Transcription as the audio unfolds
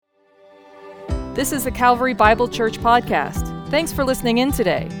This is the Calvary Bible Church podcast. Thanks for listening in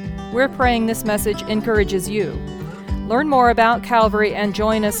today. We're praying this message encourages you. Learn more about Calvary and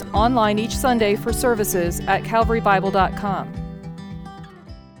join us online each Sunday for services at calvarybible.com.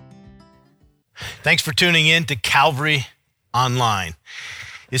 Thanks for tuning in to Calvary Online.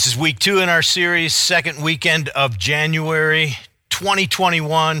 This is week 2 in our series, second weekend of January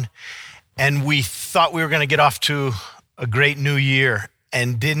 2021, and we thought we were going to get off to a great new year,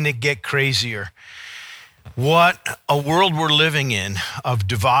 and didn't it get crazier? What a world we're living in of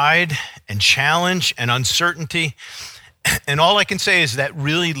divide and challenge and uncertainty. And all I can say is that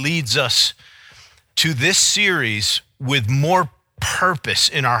really leads us to this series with more purpose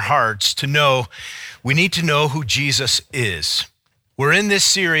in our hearts to know we need to know who Jesus is. We're in this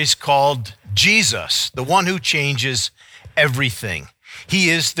series called Jesus, the one who changes everything. He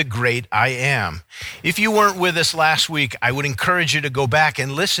is the great I am. If you weren't with us last week, I would encourage you to go back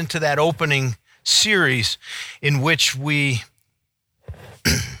and listen to that opening series in which we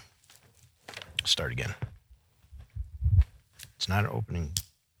start again. It's not an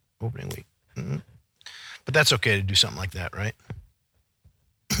opening week. But that's okay to do something like that, right?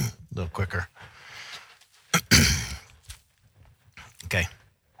 A little quicker. Okay.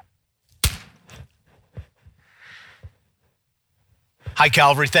 Hi,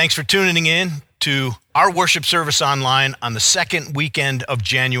 Calvary. Thanks for tuning in to our worship service online on the second weekend of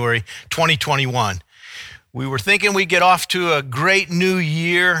January 2021. We were thinking we'd get off to a great new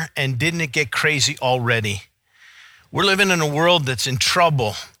year, and didn't it get crazy already? We're living in a world that's in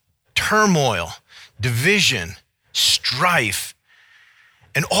trouble, turmoil, division, strife.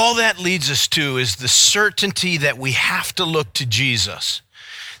 And all that leads us to is the certainty that we have to look to Jesus.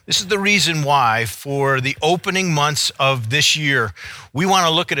 This is the reason why, for the opening months of this year, we want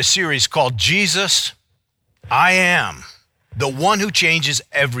to look at a series called Jesus, I Am, the one who changes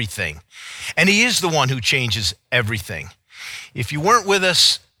everything. And he is the one who changes everything. If you weren't with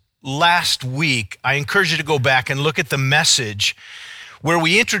us last week, I encourage you to go back and look at the message where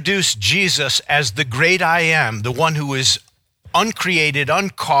we introduced Jesus as the great I Am, the one who is uncreated,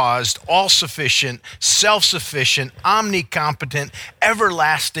 uncaused, all-sufficient, self-sufficient, omnicompetent,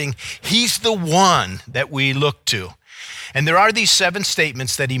 everlasting. He's the one that we look to. And there are these 7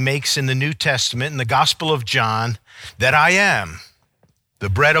 statements that he makes in the New Testament, in the Gospel of John, that I am the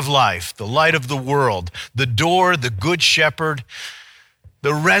bread of life, the light of the world, the door, the good shepherd,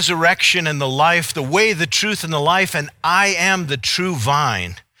 the resurrection and the life, the way, the truth, and the life, and I am the true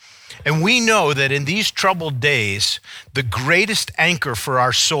vine. And we know that in these troubled days, the greatest anchor for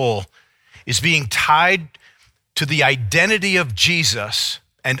our soul is being tied to the identity of Jesus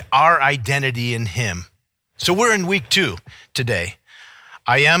and our identity in him. So we're in week 2 today.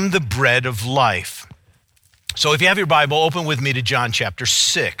 I am the bread of life. So if you have your Bible, open with me to John chapter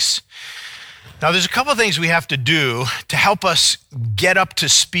 6. Now, there's a couple of things we have to do to help us get up to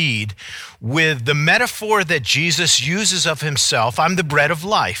speed with the metaphor that Jesus uses of himself. I'm the bread of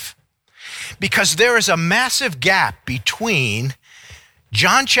life. Because there is a massive gap between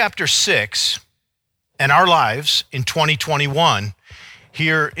John chapter 6 and our lives in 2021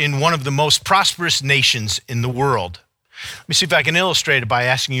 here in one of the most prosperous nations in the world. Let me see if I can illustrate it by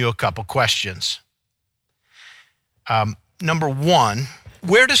asking you a couple questions. Number 1,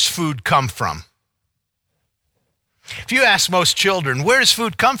 where does food come from? If you ask most children, where does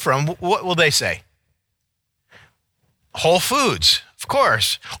food come from, what will they say? Whole Foods, of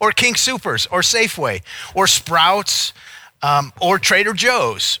course, or King Soopers, or Safeway, or Sprouts, or Trader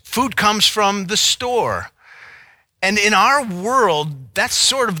Joe's. Food comes from the store. And in our world, that's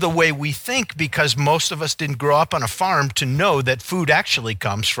sort of the way we think, because most of us didn't grow up on a farm to know that food actually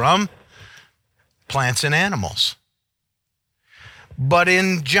comes from plants and animals. But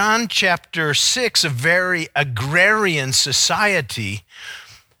in John chapter 6, a very agrarian society,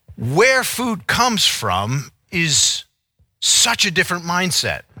 where food comes from is such a different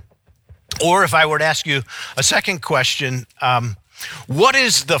mindset. Or if I were to ask you a second question, what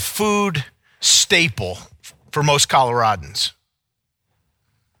is the food staple for most Coloradans?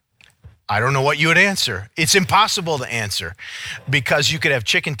 I don't know what you would answer. It's impossible to answer, because you could have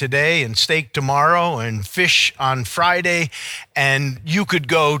chicken today and steak tomorrow and fish on Friday, and you could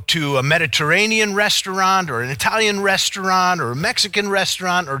go to a Mediterranean restaurant or an Italian restaurant or a Mexican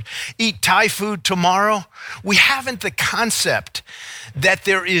restaurant or eat Thai food tomorrow. We haven't the concept that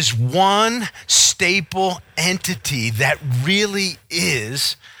there is one staple entity that really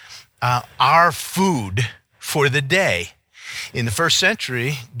is our food for the day. In the first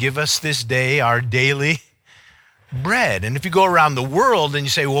century, give us this day our daily bread. And if you go around the world and you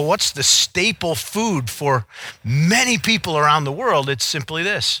say, well, what's the staple food for many people around the world? It's simply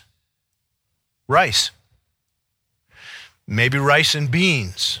this: rice. Maybe rice and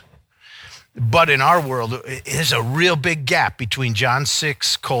beans. But in our world, there's a real big gap between John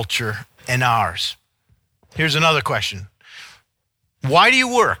 6 culture and ours. Here's another question. Why do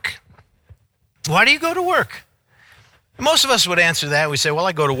you work? Why do you go to work? Most of us would answer that. We say, well,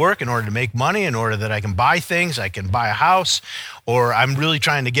 I go to work in order to make money, in order that I can buy things, I can buy a house, or I'm really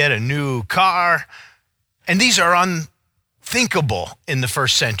trying to get a new car. And these are unthinkable in the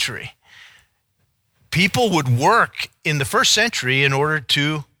first century. People would work in the first century in order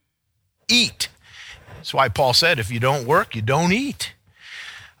to eat. That's why Paul said, if you don't work, you don't eat.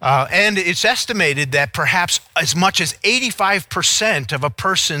 And it's estimated that perhaps as much as 85% of a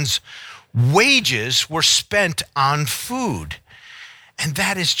person's wages were spent on food. And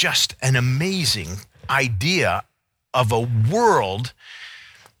that is just an amazing idea of a world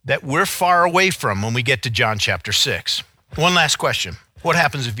that we're far away from when we get to John chapter 6. One last question. What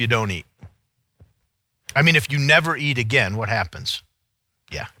happens if you don't eat? I mean, if you never eat again, what happens?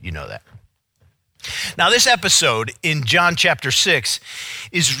 Yeah, you know that. Now, this episode in John chapter 6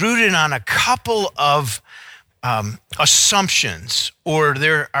 is rooted on a couple of assumptions, or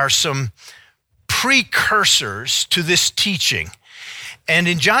there are some precursors to this teaching. And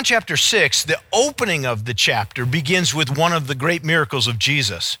in John chapter 6, the opening of the chapter begins with one of the great miracles of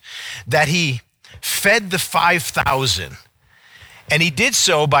Jesus, that he fed the 5,000. And he did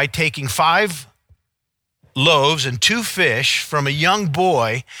so by taking 5 loaves and 2 fish from a young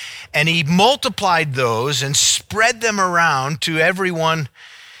boy, and he multiplied those and spread them around to everyone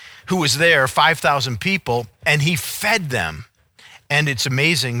who was there, 5,000 people, and he fed them. And it's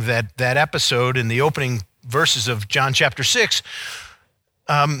amazing that that episode in the opening verses of John chapter 6,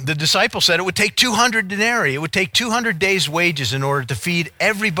 the disciples said it would take 200 denarii. It would take 200 days' wages in order to feed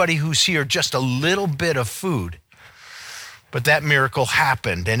everybody who's here just a little bit of food. But that miracle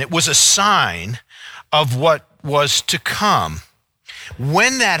happened, and it was a sign of what was to come.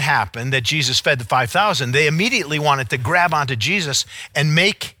 When that happened, that Jesus fed the 5,000, they immediately wanted to grab onto Jesus and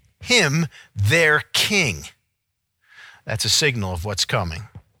make him their king. That's a signal of what's coming.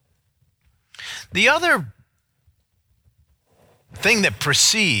 The other thing that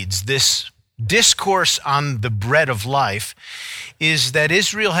precedes this discourse on the bread of life is that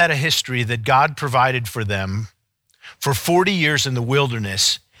Israel had a history that God provided for them for 40 years in the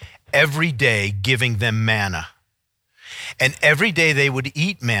wilderness, every day giving them manna. And every day they would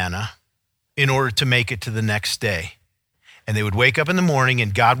eat manna in order to make it to the next day. And they would wake up in the morning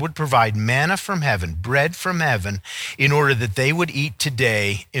and God would provide manna from heaven, bread from heaven, in order that they would eat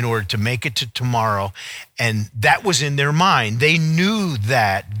today in order to make it to tomorrow. And that was in their mind. They knew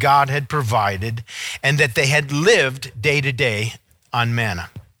that God had provided and that they had lived day to day on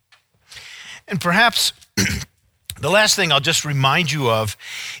manna. And perhaps the last thing I'll just remind you of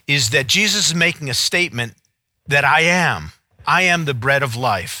is that Jesus is making a statement that I am the bread of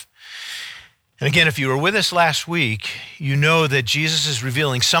life. And again, if you were with us last week, you know that Jesus is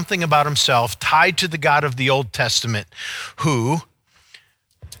revealing something about himself tied to the God of the Old Testament, who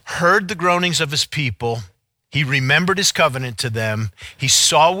heard the groanings of his people. He remembered his covenant to them. He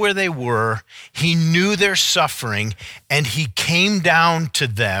saw where they were. He knew their suffering, and he came down to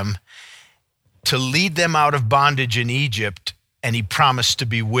them to lead them out of bondage in Egypt, and he promised to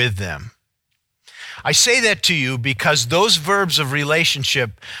be with them. I say that to you because those verbs of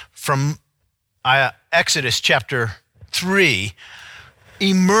relationship from Exodus chapter 3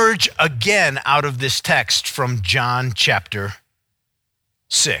 emerge again out of this text from John chapter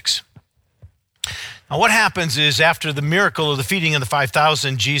 6. Now what happens is, after the miracle of the feeding of the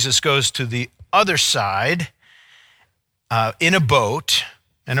 5,000, Jesus goes to the other side in a boat,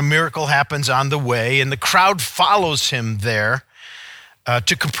 and a miracle happens on the way, and the crowd follows him there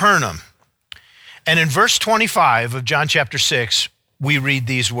to Capernaum. And in verse 25 of John chapter 6, we read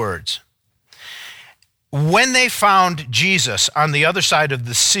these words. When they found Jesus on the other side of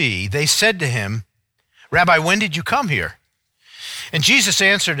the sea, they said to him, Rabbi, when did you come here? And Jesus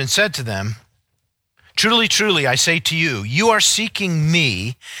answered and said to them, Truly, truly, I say to you, you are seeking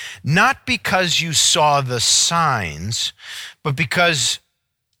me, not because you saw the signs, but because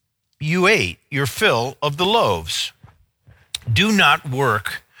you ate your fill of the loaves. Do not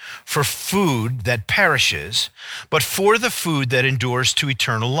work for food that perishes, but for the food that endures to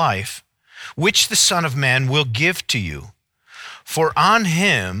eternal life, which the Son of Man will give to you. For on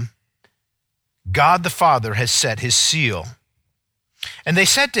him God the Father has set his seal. And they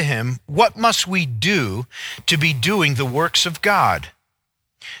said to him, What must we do to be doing the works of God?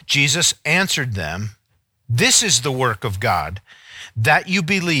 Jesus answered them, This is the work of God, that you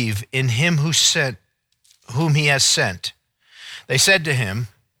believe in him whom he has sent. They said to him,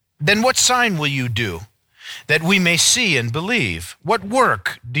 Then what sign will you do, that we may see and believe? What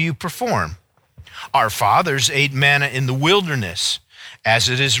work do you perform? Our fathers ate manna in the wilderness, as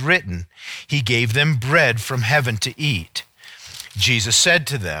it is written, He gave them bread from heaven to eat. Jesus said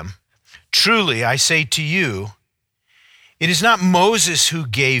to them, Truly I say to you, it is not Moses who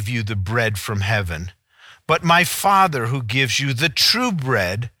gave you the bread from heaven, but my Father who gives you the true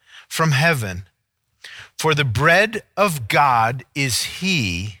bread from heaven. For the bread of God is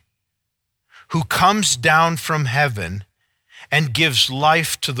He who comes down from heaven and gives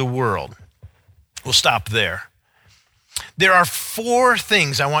life to the world. We'll stop there. There are 4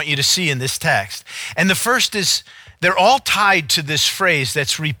 things I want you to see in this text. And the first is, they're all tied to this phrase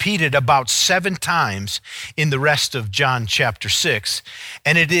that's repeated about 7 times in the rest of John chapter 6.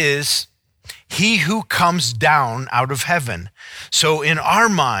 And it is, He who comes down out of heaven. So in our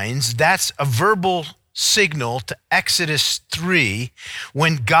minds, that's a verbal signal to Exodus 3,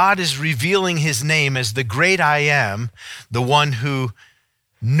 when God is revealing His name as the great I am, the one who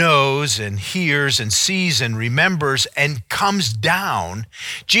knows and hears and sees and remembers and comes down.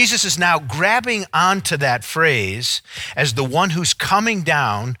 Jesus is now grabbing onto that phrase as the one who's coming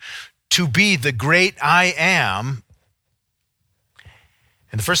down to be the great I am.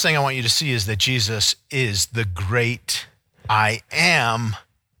 And the first thing I want you to see is that Jesus is the great I am,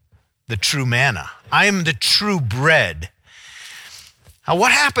 the true manna. I am the true bread. Now,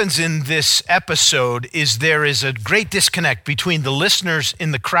 what happens in this episode is there is a great disconnect between the listeners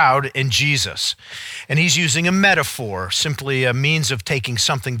in the crowd and Jesus. And He's using a metaphor, simply a means of taking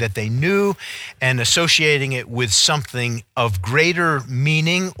something that they knew and associating it with something of greater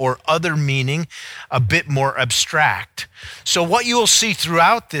meaning or other meaning, a bit more abstract. So what you will see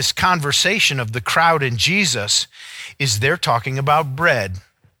throughout this conversation of the crowd and Jesus is they're talking about bread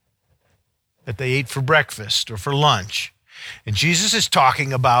that they ate for breakfast or for lunch. And Jesus is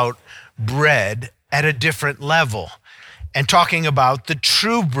talking about bread at a different level and talking about the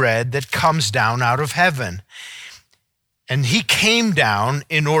true bread that comes down out of heaven. And He came down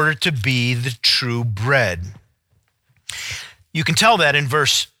in order to be the true bread. You can tell that in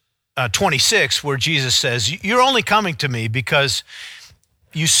verse 26, where Jesus says, You're only coming to me because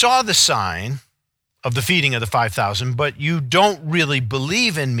you saw the sign of the feeding of the 5,000, but you don't really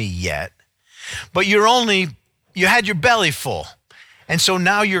believe in me yet. But you had your belly full. And so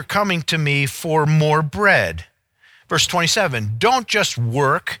now you're coming to me for more bread. Verse 27, don't just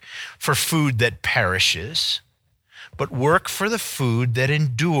work for food that perishes, but work for the food that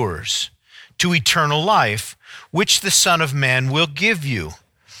endures to eternal life, which the Son of Man will give you.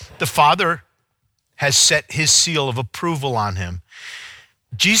 The Father has set His seal of approval on Him.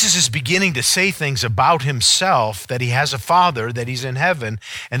 Jesus is beginning to say things about Himself, that He has a Father, that He's in heaven,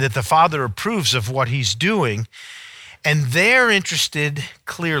 and that the Father approves of what He's doing. And they're interested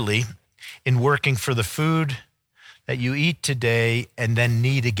clearly in working for the food that you eat today and then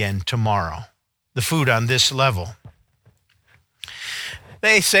need again tomorrow, the food on this level.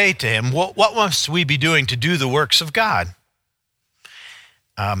 They say to Him, what must we be doing to do the works of God?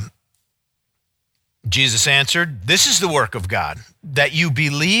 Jesus answered, This is the work of God, that you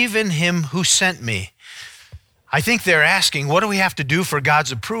believe in Him who sent me. I think they're asking, what do we have to do for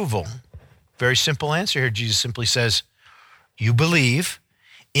God's approval? Very simple answer here. Jesus simply says, you believe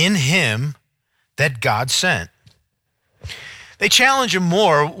in Him that God sent. They challenge Him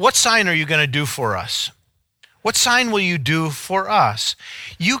more. What sign are you going to do for us? What sign will you do for us?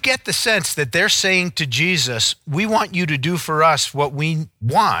 You get the sense that they're saying to Jesus, we want you to do for us what we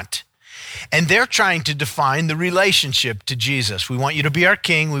want. And they're trying to define the relationship to Jesus. We want you to be our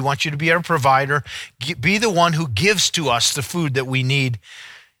king. We want you to be our provider. Be the one who gives to us the food that we need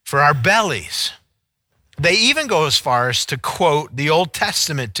for our bellies. They even go as far as to quote the Old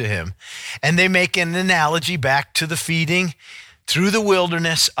Testament to Him. And they make an analogy back to the feeding through the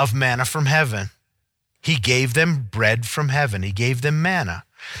wilderness of manna from heaven. He gave them bread from heaven. He gave them manna.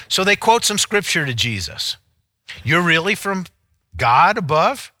 So they quote some scripture to Jesus. You're really from God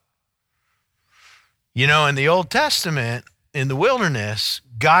above? You know, in the Old Testament, in the wilderness,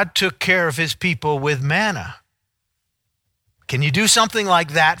 God took care of His people with manna. Can you do something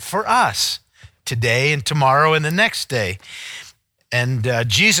like that for us today and tomorrow and the next day? And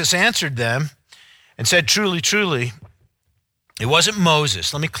Jesus answered them and said, truly, truly, it wasn't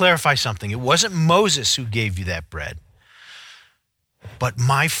Moses. Let me clarify something. It wasn't Moses who gave you that bread, but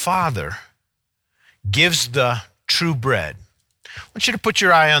my Father gives the true bread. I want you to put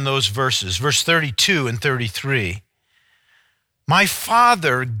your eye on those verses, verse 32 and 33. My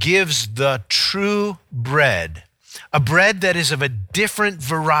Father gives the true bread, a bread that is of a different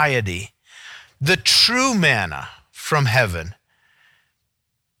variety, the true manna from heaven.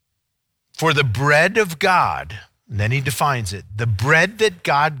 For the bread of God, and then he defines it, the bread that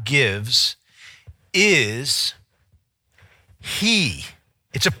God gives is he.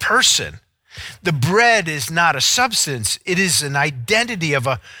 It's a person. The bread is not a substance. It is an identity of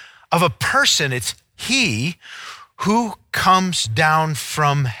a person. It's he who comes down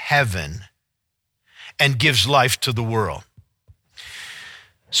from heaven and gives life to the world.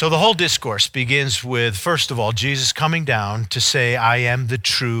 So the whole discourse begins with, first of all, Jesus coming down to say, I am the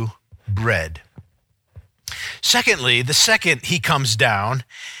true bread. Secondly, the second he comes down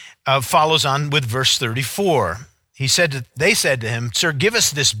follows on with verse 34. They said to him, Sir, give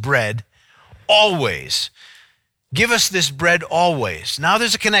us this bread always. Give us this bread always. Now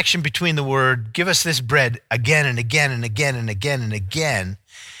there's a connection between the word, give us this bread again and again and again and again and again,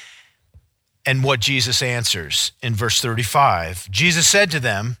 and what Jesus answers in verse 35. Jesus said to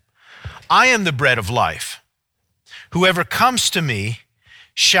them, I am the bread of life. Whoever comes to me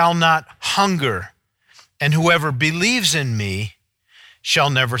shall not hunger, and whoever believes in me shall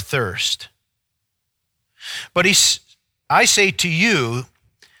never thirst. But I say to you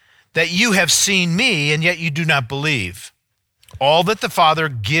that you have seen me, and yet you do not believe. All that the Father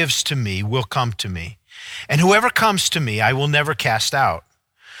gives to me will come to me, and whoever comes to me I will never cast out.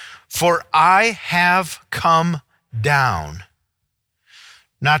 For I have come down,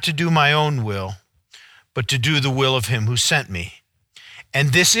 not to do my own will, but to do the will of him who sent me.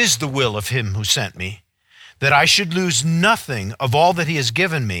 And this is the will of him who sent me, that I should lose nothing of all that he has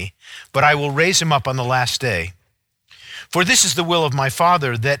given me, but I will raise him up on the last day. For this is the will of my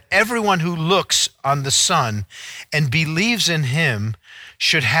Father, that everyone who looks on the Son and believes in him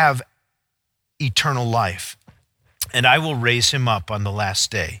should have eternal life, and I will raise him up on the last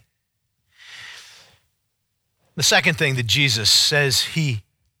day. The second thing that Jesus says he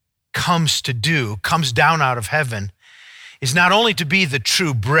comes to do, comes down out of heaven, is not only to be the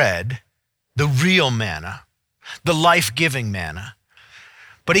true bread, the real manna, the life-giving manna,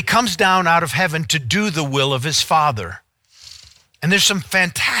 but he comes down out of heaven to do the will of his Father. And there's some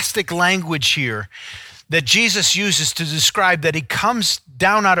fantastic language here that Jesus uses to describe that he comes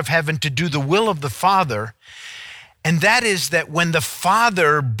down out of heaven to do the will of the Father. And that is that when the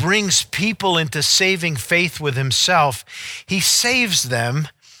Father brings people into saving faith with himself, he saves them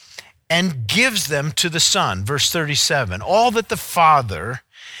and gives them to the Son. Verse 37, all that the Father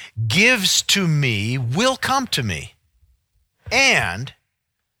gives to me will come to me, and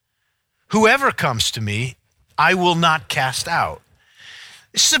whoever comes to me, I will not cast out.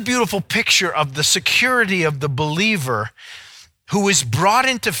 This is a beautiful picture of the security of the believer who is brought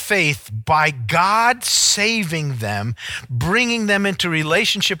into faith by God saving them, bringing them into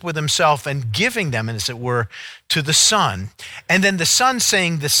relationship with himself and giving them, as it were, to the Son. And then the Son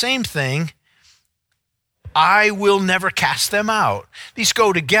saying the same thing, I will never cast them out. These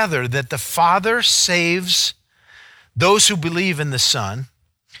go together, that the Father saves those who believe in the Son,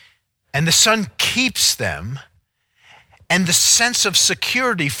 and the Son keeps them, and the sense of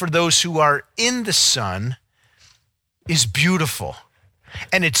security for those who are in the Son is beautiful.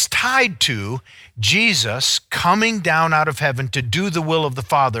 And it's tied to Jesus coming down out of heaven to do the will of the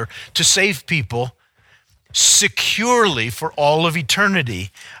Father, to save people securely for all of eternity.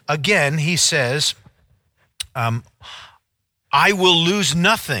 Again, he says, I will lose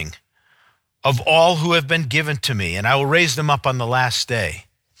nothing of all who have been given to me, and I will raise them up on the last day.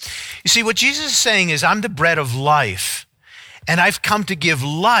 You see, what Jesus is saying is, I'm the bread of life, and I've come to give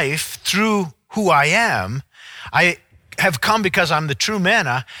life through who I am. I have come because I'm the true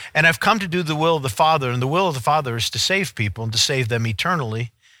manna, and I've come to do the will of the Father, and the will of the Father is to save people and to save them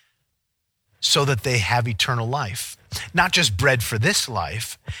eternally so that they have eternal life. Not just bread for this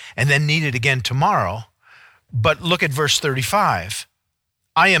life and then need it again tomorrow, but look at verse 35.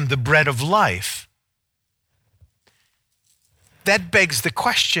 I am the bread of life. That begs the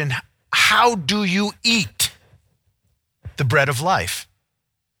question, how do you eat the bread of life?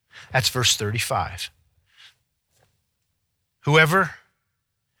 That's verse 35. Whoever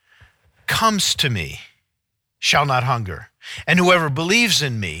comes to me shall not hunger, and whoever believes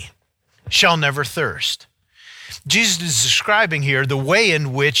in me shall never thirst. Jesus is describing here the way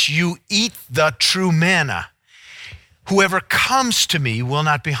in which you eat the true manna. Whoever comes to me will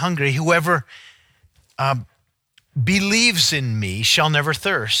not be hungry. Whoever believes in me shall never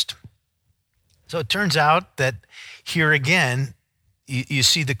thirst. So it turns out that here again, you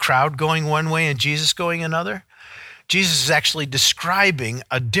see the crowd going one way and Jesus going another. Jesus is actually describing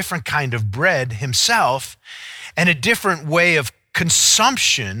a different kind of bread himself and a different way of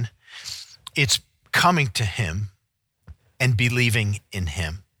consumption. It's coming to him and believing in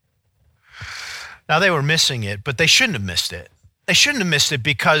him. Now, they were missing it, but they shouldn't have missed it. They shouldn't have missed it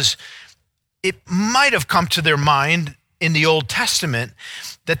because it might have come to their mind in the Old Testament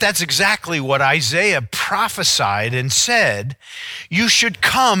that that's exactly what Isaiah prophesied and said. You should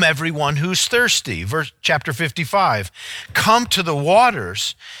come, everyone who's thirsty. Chapter 55. Come to the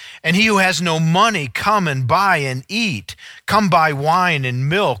waters, and he who has no money, come and buy and eat. Come buy wine and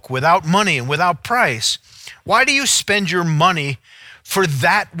milk without money and without price. Why do you spend your money for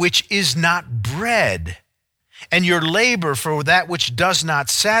that which is not bread, and your labor for that which does not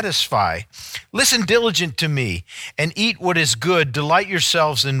satisfy? Listen diligent to me and eat what is good. Delight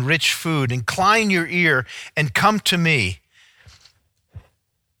yourselves in rich food. Incline your ear and come to me.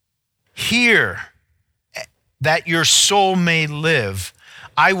 Hear that your soul may live.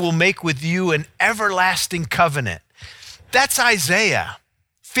 I will make with you an everlasting covenant. That's Isaiah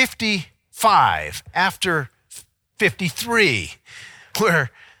 55 after 53,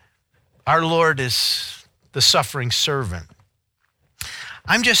 where our Lord is the suffering servant.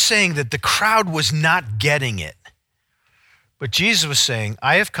 I'm just saying that the crowd was not getting it. But Jesus was saying,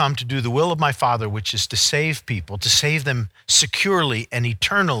 I have come to do the will of my Father, which is to save people, to save them securely and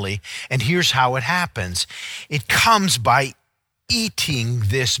eternally. And here's how it happens. It comes by eating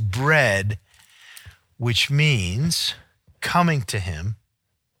this bread, which means coming to him,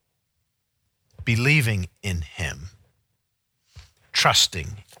 believing in him,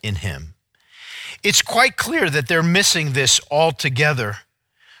 trusting in him. It's quite clear that they're missing this altogether,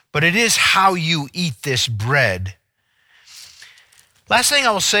 but it is how you eat this bread. Last thing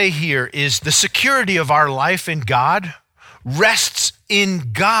I will say here is the security of our life in God rests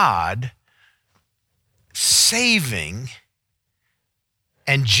in God saving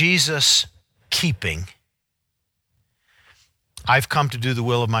and Jesus keeping. I've come to do the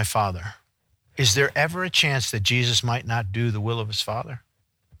will of my Father. Is there ever a chance that Jesus might not do the will of his Father?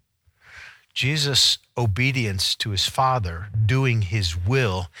 Jesus' obedience to his Father, doing his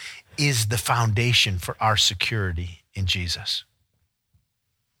will, is the foundation for our security in Jesus.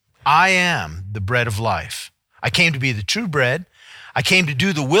 I am the bread of life. I came to be the true bread. I came to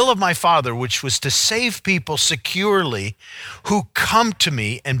do the will of my Father, which was to save people securely who come to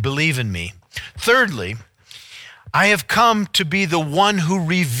me and believe in me. Thirdly, I have come to be the one who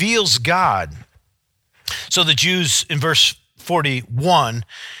reveals God. So the Jews in verse 41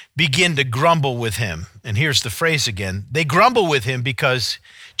 begin to grumble with him. And here's the phrase again. They grumble with him because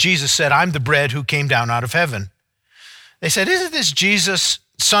Jesus said, I'm the bread who came down out of heaven. They said, isn't this Jesus,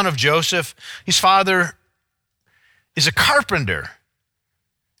 son of Joseph? His father is a carpenter,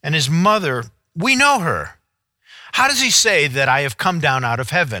 and his mother, we know her. How does he say that I have come down out of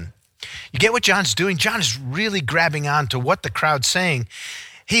heaven? You get what John's doing? John is really grabbing on to what the crowd's saying.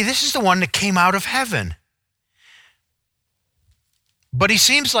 Hey, this is the one that came out of heaven. But he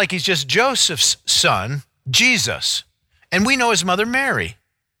seems like he's just Joseph's son, Jesus. And we know his mother, Mary.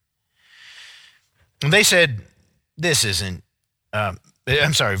 And they said, this isn't,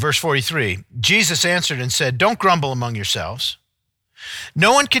 verse 43. Jesus answered and said, don't grumble among yourselves.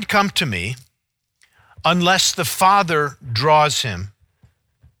 No one can come to me unless the Father draws him,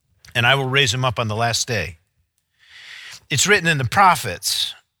 and I will raise him up on the last day. It's written in the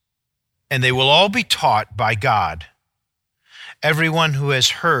prophets, and they will all be taught by God. Everyone who has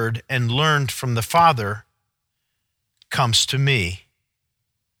heard and learned from the Father comes to me.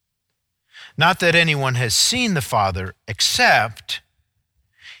 Not that anyone has seen the Father, except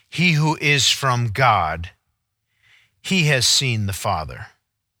he who is from God. He has seen the Father.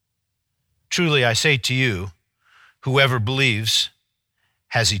 Truly I say to you, whoever believes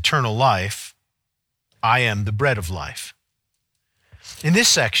has eternal life. I am the bread of life. In this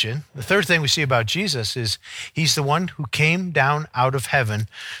section, the third thing we see about Jesus is he's the one who came down out of heaven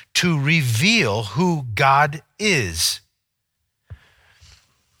to reveal who God is.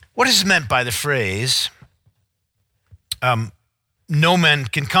 What is meant by the phrase, no man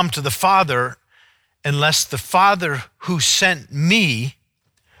can come to the Father unless the Father who sent me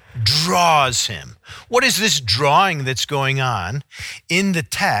draws him? What is this drawing that's going on in the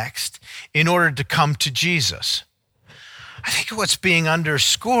text in order to come to Jesus? I think what's being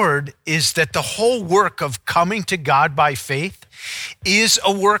underscored is that the whole work of coming to God by faith is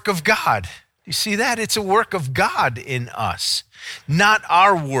a work of God. You see that? It's a work of God in us, not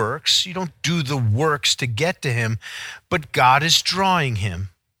our works. You don't do the works to get to him, but God is drawing him.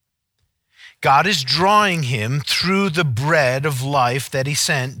 God is drawing him through the bread of life that he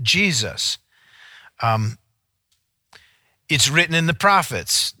sent, Jesus. It's written in the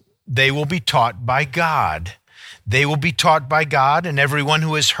prophets, they will be taught by God. They will be taught by God, and everyone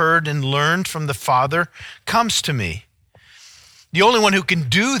who has heard and learned from the Father comes to me. The only one who can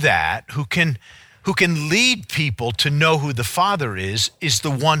do that, who can lead people to know who the Father is the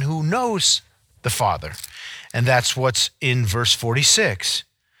one who knows the Father. And that's what's in verse 46.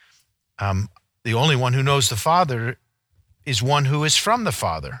 The only one who knows the Father is one who is from the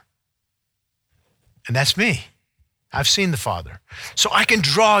Father. And that's me. I've seen the Father. So I can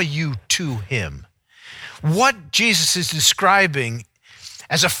draw you to him. What Jesus is describing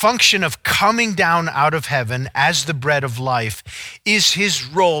as a function of coming down out of heaven as the bread of life is his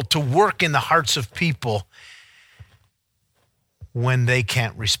role to work in the hearts of people when they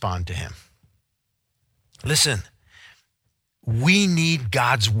can't respond to him. Listen, we need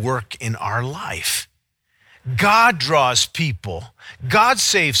God's work in our life. God draws people. God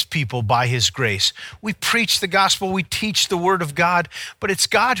saves people by his grace. We preach the gospel, we teach the word of God, but it's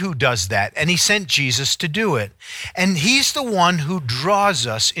God who does that, and he sent Jesus to do it. And he's the one who draws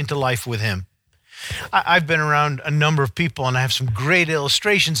us into life with him. I've been around a number of people, and I have some great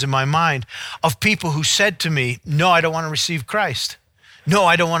illustrations in my mind of people who said to me, no, I don't want to receive Christ. No,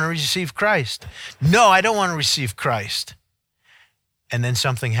 I don't want to receive Christ. No, I don't want to receive Christ. And then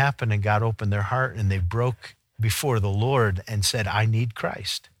something happened and God opened their heart and they broke before the Lord and said, I need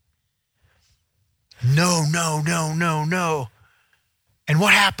Christ. No, no, no, no, no. And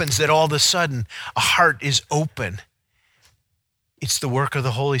what happens that all of a sudden a heart is open? It's the work of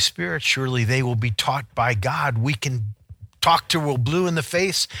the Holy Spirit. Surely they will be taught by God. We can talk to we're blue in the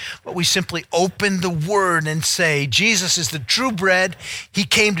face, but we simply open the word and say, Jesus is the true bread. He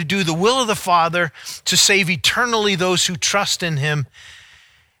came to do the will of the Father, to save eternally those who trust in him.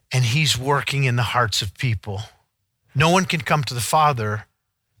 And he's working in the hearts of people. No one can come to the Father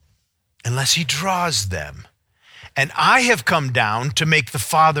unless he draws them. And I have come down to make the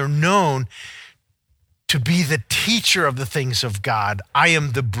Father known, to be the teacher of the things of God. I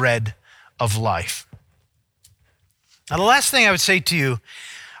am the bread of life. Now, the last thing I would say to you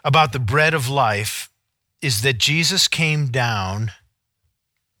about the bread of life is that Jesus came down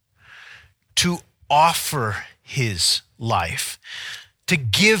to offer his life, to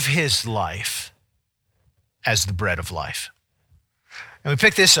give his life as the bread of life. And we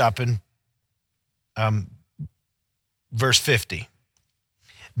pick this up in verse 50.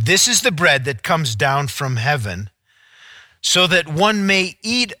 This is the bread that comes down from heaven, so that one may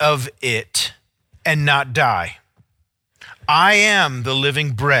eat of it and not die. I am the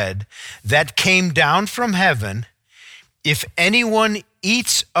living bread that came down from heaven. If anyone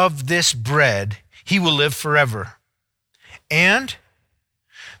eats of this bread, he will live forever. And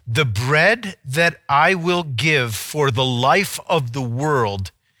the bread that I will give for the life of the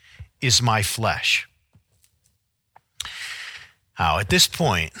world is my flesh. Now, at this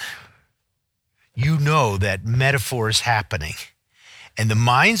point, you know that metaphor is happening, and the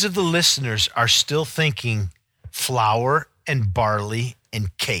minds of the listeners are still thinking flour and barley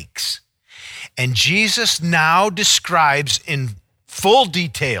and cakes. And Jesus now describes in full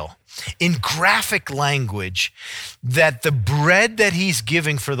detail, in graphic language, that the bread that he's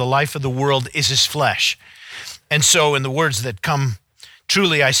giving for the life of the world is his flesh. And so in the words that come,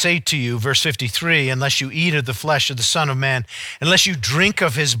 truly I say to you, verse 53, unless you eat of the flesh of the Son of Man, unless you drink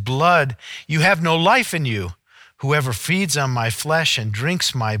of his blood, you have no life in you. Whoever feeds on my flesh and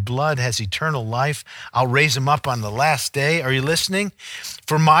drinks my blood has eternal life. I'll raise him up on the last day. Are you listening?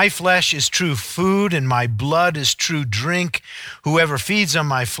 For my flesh is true food and my blood is true drink. Whoever feeds on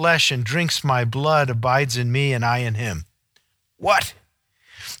my flesh and drinks my blood abides in me and I in him. What?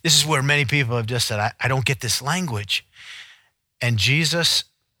 This is where many people have just said, I don't get this language. And Jesus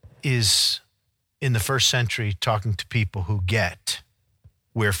is in the first century talking to people who get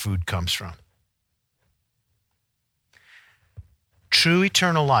where food comes from. True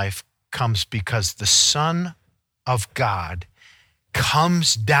eternal life comes because the Son of God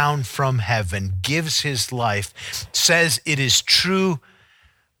comes down from heaven, gives his life, says it is true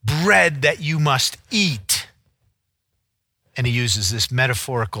bread that you must eat. And he uses this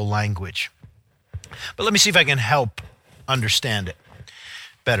metaphorical language. But let me see if I can help understand it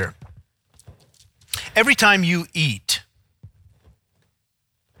better. Every time you eat,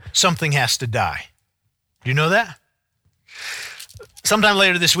 something has to die. Do you know that? Sometime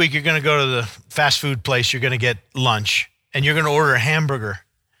later this week, you're going to go to the fast food place, you're going to get lunch, and you're going to order a hamburger.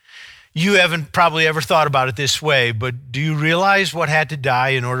 You haven't probably ever thought about it this way, but do you realize what had to die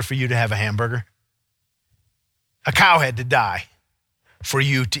in order for you to have a hamburger? A cow had to die for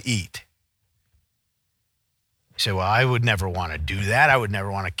you to eat. You say, well, I would never want to do that. I would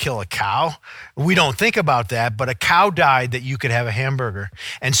never want to kill a cow. We don't think about that, but a cow died that you could have a hamburger.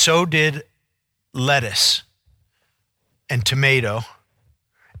 And so did lettuce and tomato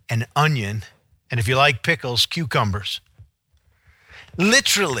and onion, and if you like pickles, cucumbers.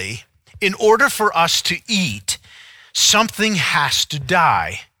 Literally, in order for us to eat, something has to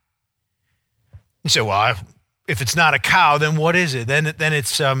die. You say, well, if it's not a cow, then what is it? Then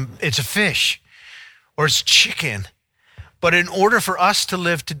it's a fish or it's chicken. But in order for us to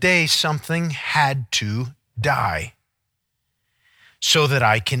live today, something had to die so that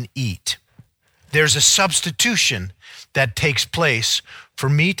I can eat. There's a substitution that takes place for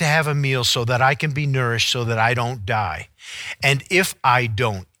me to have a meal so that I can be nourished, so that I don't die. And if I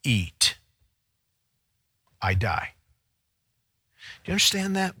don't eat, I die. Do you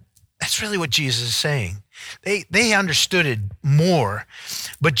understand that? That's really what Jesus is saying. They understood it more.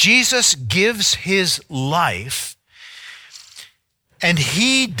 But Jesus gives his life, and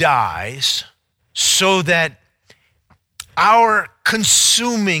he dies so that our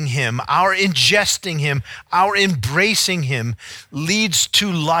consuming him, our ingesting him, our embracing him leads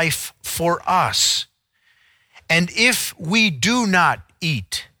to life for us. And if we do not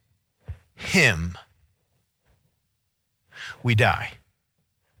eat him, we die.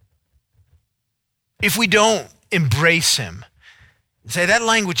 If we don't embrace him, say that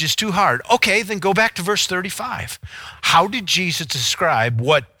language is too hard. Okay, then go back to verse 35. How did Jesus describe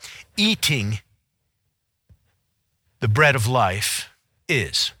what eating the bread of life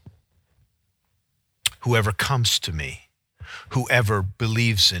is? Whoever comes to me, whoever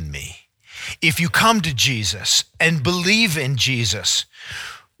believes in me. If you come to Jesus and believe in Jesus,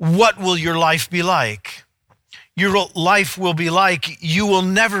 what will your life be like? Your life will be like you will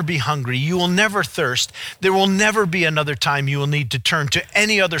never be hungry. You will never thirst. There will never be another time you will need to turn to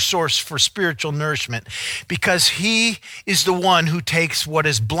any other source for spiritual nourishment, because he is the one who takes what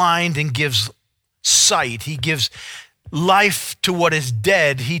is blind and gives sight. He gives life to what is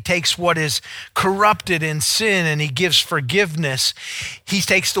dead. He takes what is corrupted in sin and he gives forgiveness. He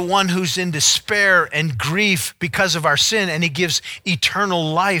takes the one who's in despair and grief because of our sin and he gives eternal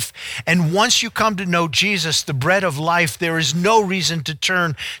life. And once you come to know Jesus, the bread of life, there is no reason to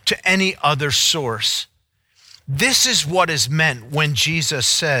turn to any other source. This is what is meant when Jesus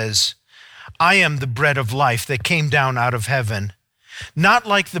says, I am the bread of life that came down out of heaven. Not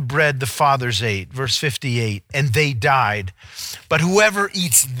like the bread the fathers ate, verse 58, and they died. But whoever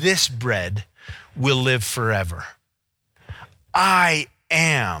eats this bread will live forever. I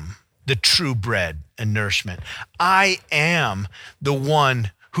am the true bread and nourishment. I am the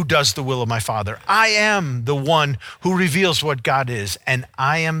one who does the will of my Father. I am the one who reveals what God is. And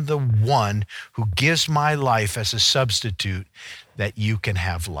I am the one who gives my life as a substitute that you can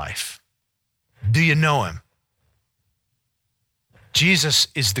have life. Do you know him? Jesus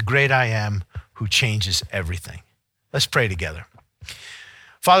is the great I am who changes everything. Let's pray together.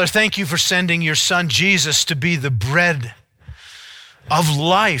 Father, thank you for sending your son Jesus to be the bread of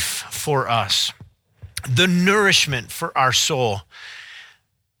life for us, the nourishment for our soul,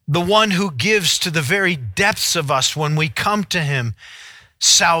 the one who gives to the very depths of us when we come to him,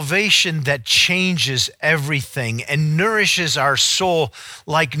 salvation that changes everything and nourishes our soul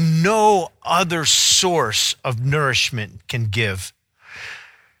like no other source of nourishment can give.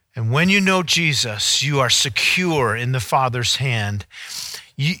 And when you know Jesus, you are secure in the Father's hand.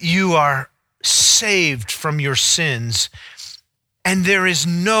 You are saved from your sins, and there is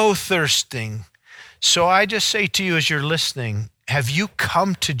no thirsting. So I just say to you as you're listening, have you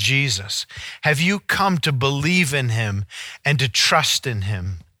come to Jesus? Have you come to believe in him and to trust in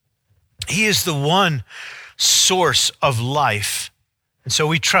him? He is the one source of life. And so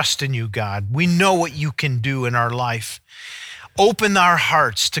we trust in you, God. We know what you can do in our life. Open our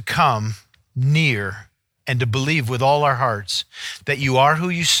hearts to come near and to believe with all our hearts that you are who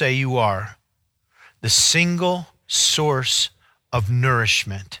you say you are, the single source of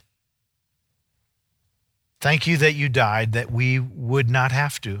nourishment. Thank you that you died, that we would not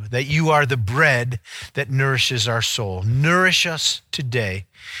have to, that you are the bread that nourishes our soul. Nourish us today.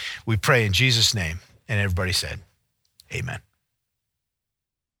 We pray in Jesus' name. And everybody said, amen.